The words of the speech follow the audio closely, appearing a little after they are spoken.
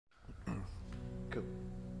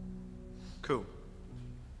Cool.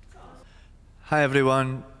 Hi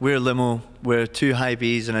everyone, we're Liimo. We're two high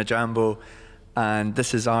Bs and a jambo, and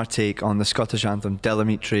this is our take on the Scottish anthem,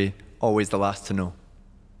 Amitri, Always the Last to Know.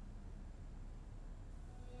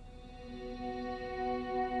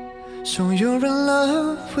 So you're in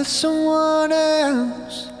love with someone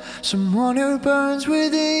else, someone who burns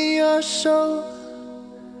within your soul,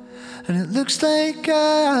 and it looks like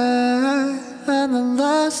I'm the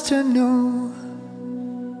last to know.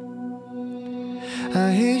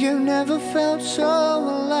 I hear you never felt so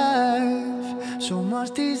alive, so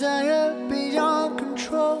much desire beyond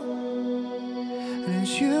control, and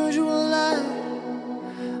as usual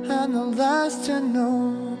I'm the last to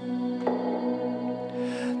know.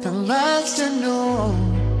 The last to know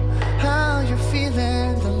how you're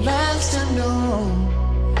feeling, the last to know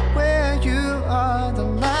where you are, the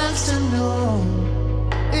last to know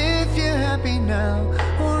if you're happy now,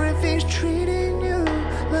 or if he's treating you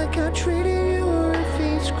like I treated you, or if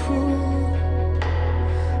he's cruel.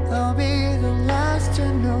 I'll be the last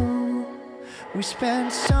to know. We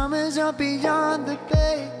spent summers up beyond the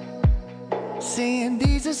bay, saying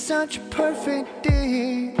these are such perfect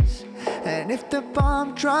days, and if the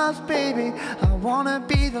bomb drops, baby, I wanna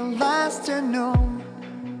be the last to know.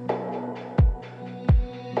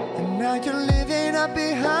 And now you're living up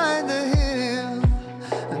behind the hill,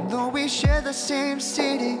 and though we share the same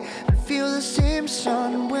city and feel the same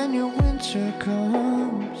sun, when your winter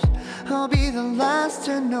comes, I'll be the last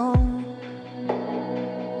to know.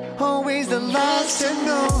 Always the last to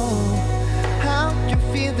know how you're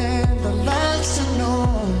feeling, the last to know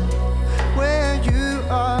where you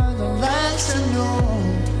are, the last to know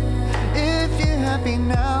if you're happy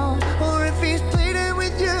now, or if he's pleading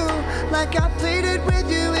with you like I pleaded with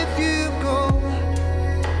you. If you go,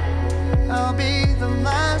 I'll be the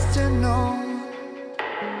last to know.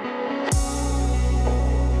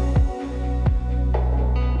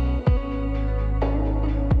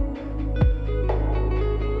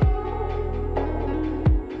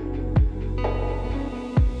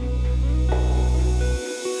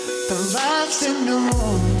 The last to know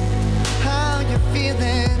how you're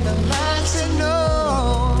feeling, the last to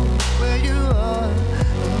know where you are,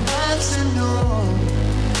 the last to know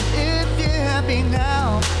if you're happy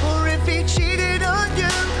now, or if he cheated on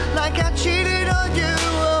you like I cheated on you.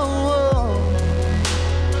 Oh, oh.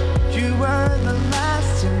 You were the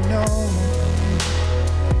last to know.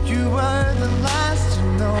 You were the last to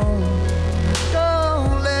know.